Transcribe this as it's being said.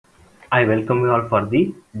I welcome you all for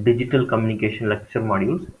the digital communication lecture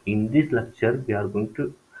modules. In this lecture, we are going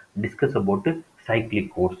to discuss about the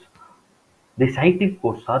cyclic codes. The cyclic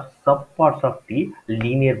codes are subparts of the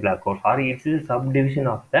linear black codes, or it is a subdivision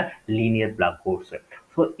of the linear black codes.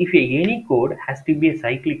 So, if any code has to be a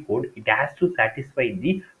cyclic code, it has to satisfy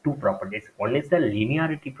the two properties. One is the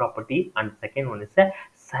linearity property, and second one is the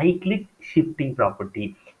cyclic shifting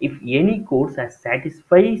property. If any codes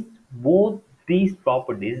satisfies both these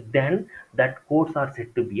properties, then that codes are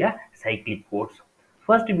said to be a cyclic codes.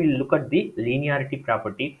 First, we will look at the linearity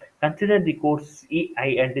property. Consider the codes Ci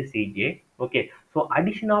and Cj. Okay, so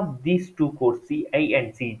addition of these two codes Ci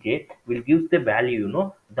and Cj will give the value.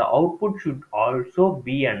 The output should also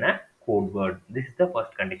be a code word. This is the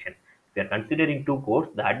first condition. If we are considering two codes,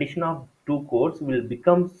 the addition of two codes will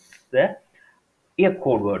become the a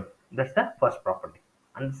code word. That's the first property.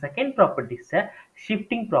 And the second property is a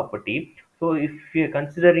shifting property. So if you are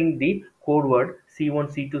considering the code word C1,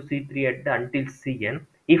 C2, C3 at the until Cn,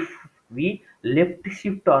 if we left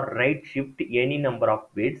shift or right shift any number of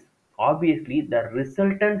bits, obviously the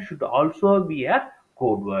resultant should also be a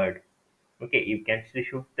code word. Okay, you can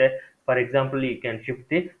shift the, for example, you can shift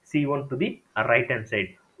the C1 to the right hand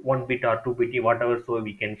side, 1 bit or 2 bit, whatever, so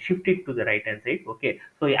we can shift it to the right hand side. Okay,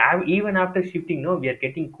 so even after shifting, no, we are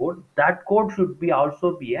getting code, that code should be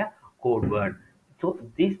also be a code word. So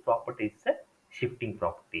this property is a shifting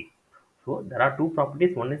property. So there are two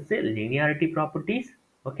properties, one is the linearity properties,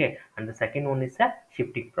 okay, and the second one is a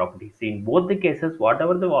shifting properties. In both the cases,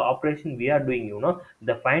 whatever the operation we are doing,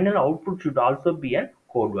 the final output should also be a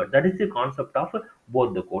code word. That is the concept of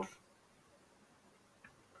both the codes.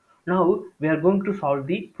 Now we are going to solve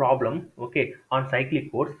the problem, okay, on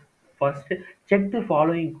cyclic codes. First, check the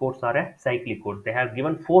following codes are a cyclic code. They have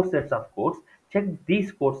given four sets of codes. Check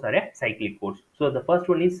these codes are a cyclic codes. So the first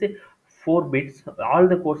one is 4 bits. All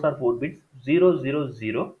the codes are 4 bits. 0 0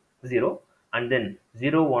 0 0, and then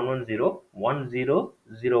 0 1 1 0 1 0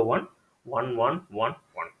 0 1 1 1 1.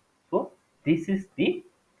 So this is the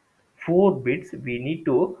 4 bits. We need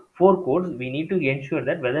to four codes, we need to ensure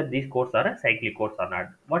that whether these codes are a cyclic codes or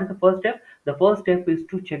not. What is the first step? The first step is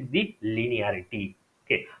to check the linearity.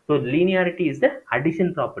 Okay, so linearity is the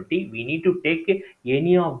addition property. We need to take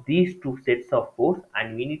any of these two sets of codes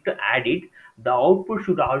and we need to add it. The output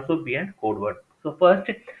should also be a code word. So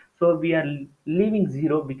first, so we are leaving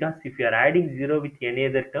 0 because if you are adding 0 with any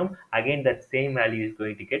other term, again that same value is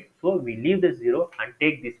going to get. So we leave the 0 and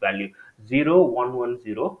take this value 0 1 1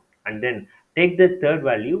 0, and then take the third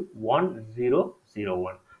value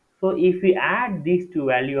 1001. So if we add these two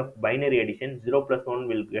value of binary addition, 0 plus 1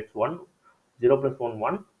 will get 1, 0 plus 1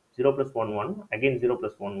 1, 0 plus 1 1, again 0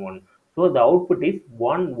 plus 1 1. So the output is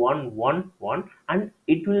 1 1 1 1, and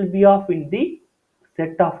it will be of in the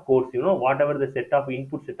set of codes, whatever the set of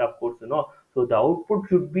input set of codes, so the output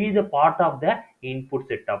should be the part of the input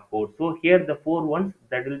set of codes. So here the four ones,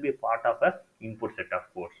 that will be part of a input set of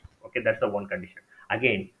codes. Okay, that's the one condition.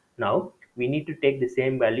 Again, now we need to take the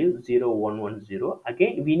same value 0 1 1 0.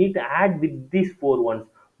 Again we need to add with these four ones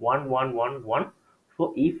 1 1 1 1.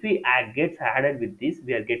 So if we add gets added with this,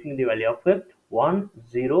 we are getting the value of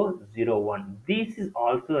 1001. This is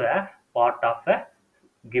also a part of a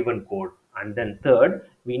given code. And then third,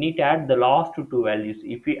 we need to add the last two values.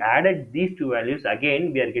 If we added these two values,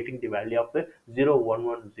 again we are getting the value of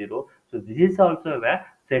 0110. So this is also a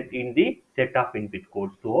set in the set of input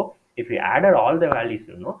codes. So if we added all the values,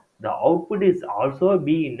 the output is also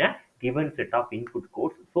be in a given set of input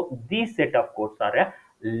codes. So these set of codes are a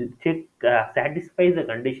check satisfies the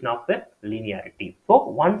condition of linearity. So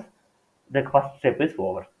once the first step is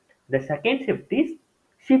over, the second step is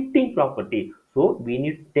shifting property. So we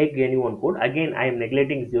need to take any one code. Again, I am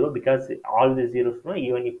neglecting 0 because all the zeros,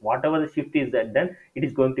 even if whatever the shift is that done, it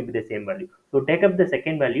is going to be the same value. So take up the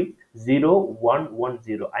second value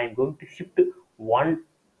 0110. I am going to shift one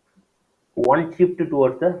shift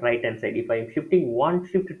towards the right hand side. If I am shifting one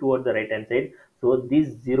shift towards the right hand side, so this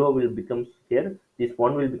 0 will becomes here, this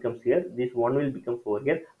 1 will becomes here, this 1 will becomes over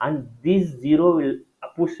here, and this 0 will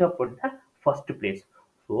push up at the first place.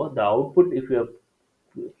 So the output, if you are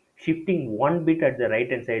shifting one bit at the right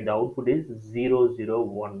hand side, the output is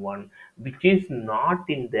 0011, which is not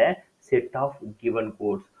in the set of given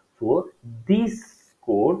codes. So this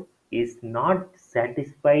code is not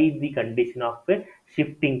satisfy the condition of a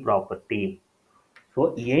shifting property.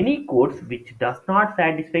 So any codes which does not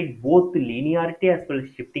satisfy both the linearity as well as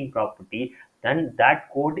shifting property, then that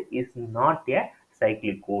code is not a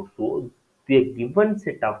cyclic code. So the given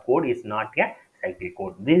set of code is not a cyclic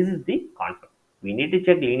code. This is the concept. We need to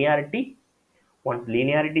check linearity. Once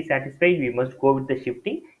linearity is satisfied, we must go with the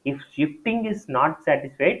shifting. If shifting is not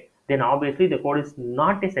satisfied, then obviously the code is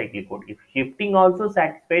not a cyclic code. If shifting also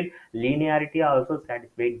satisfied, linearity also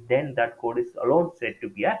satisfied, then that code is alone said to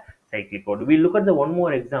be a cyclic code. We look at the one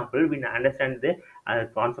more example, we understand the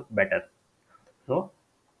concept better. So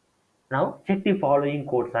now check the following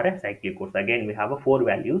codes are a cyclic codes. Again, we have a four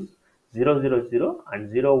values: 000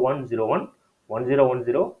 and 0101,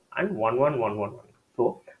 1010 and 11111.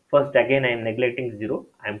 So first, again, I am neglecting 0.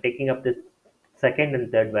 I am taking up the second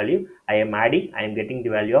and third value. I am adding. I am getting the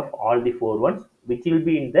value of all the four ones, which will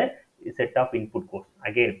be in the set of input codes.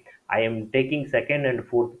 Again, I am taking second and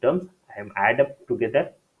fourth terms. I am add up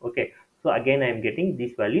together. Okay. So again, I am getting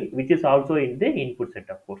this value, which is also in the input set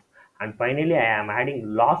of codes. And finally, I am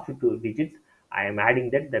adding last two digits. I am adding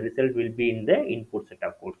that the result will be in the input set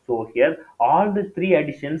of code. So here all the three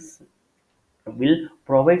additions will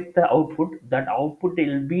provide the output. That output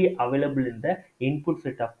will be available in the input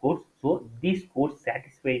set of codes. So this code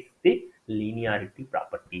satisfies the linearity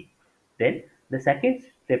property. Then the second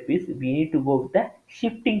step is we need to go with the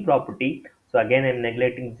shifting property. So again, I'm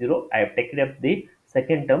neglecting 0. I have taken up the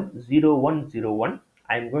second term 0101.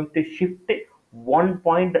 I'm going to shift it one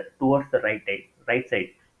point towards the right side.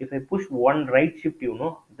 If I push one right shift,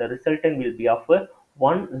 the resultant will be of a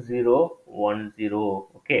 1010.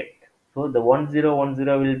 Okay. So the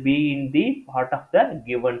 1010 will be in the part of the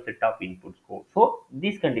given set of inputs code. So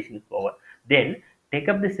this condition is over. Then take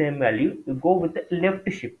up the same value, you go with the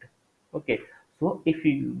left shift. Okay. So if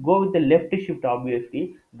you go with the left shift,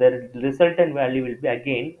 obviously the resultant value will be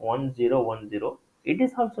again 1010. It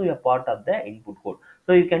is also a part of the input code.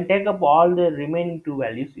 So you can take up all the remaining two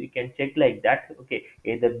values. You can check like that. Okay,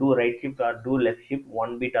 either do right shift or do left shift,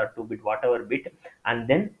 one bit or two bit, whatever bit, and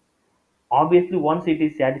then obviously once it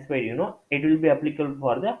is satisfied, it will be applicable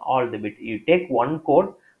for the all the bit. You take one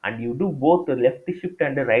code and you do both the left shift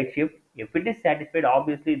and the right shift. If it is satisfied,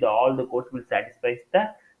 obviously the all the codes will satisfy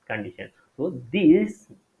the condition. So this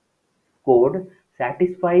code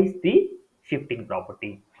satisfies the shifting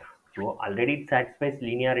property. So already it satisfies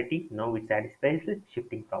linearity, now it satisfies the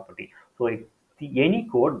shifting property. So any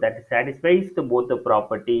code that satisfies both the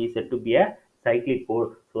property is said to be a cyclic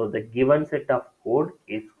code. So the given set of code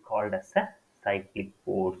is called as a cyclic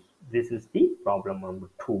code. This is the problem number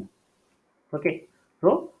 2. Okay,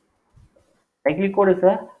 so cyclic code is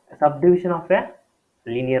a subdivision of a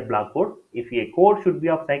linear block code. If a code should be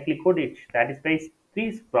of cyclic code, it satisfies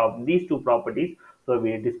these two properties. So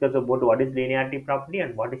we discuss about what is linearity property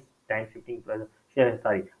and what is time shifting.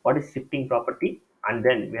 Sorry, what is shifting property, and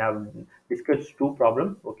then we have discussed two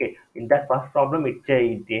problems. Okay, in that first problem, it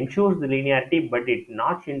ensures the linearity, but it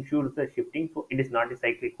not ensures the shifting. So it is not a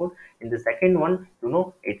cyclic code. In the second one,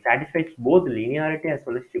 it satisfies both linearity as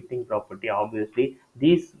well as shifting property. Obviously,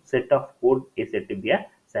 this set of code is said to be a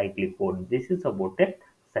cyclic code. This is about a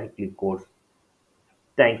cyclic code.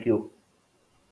 Thank you.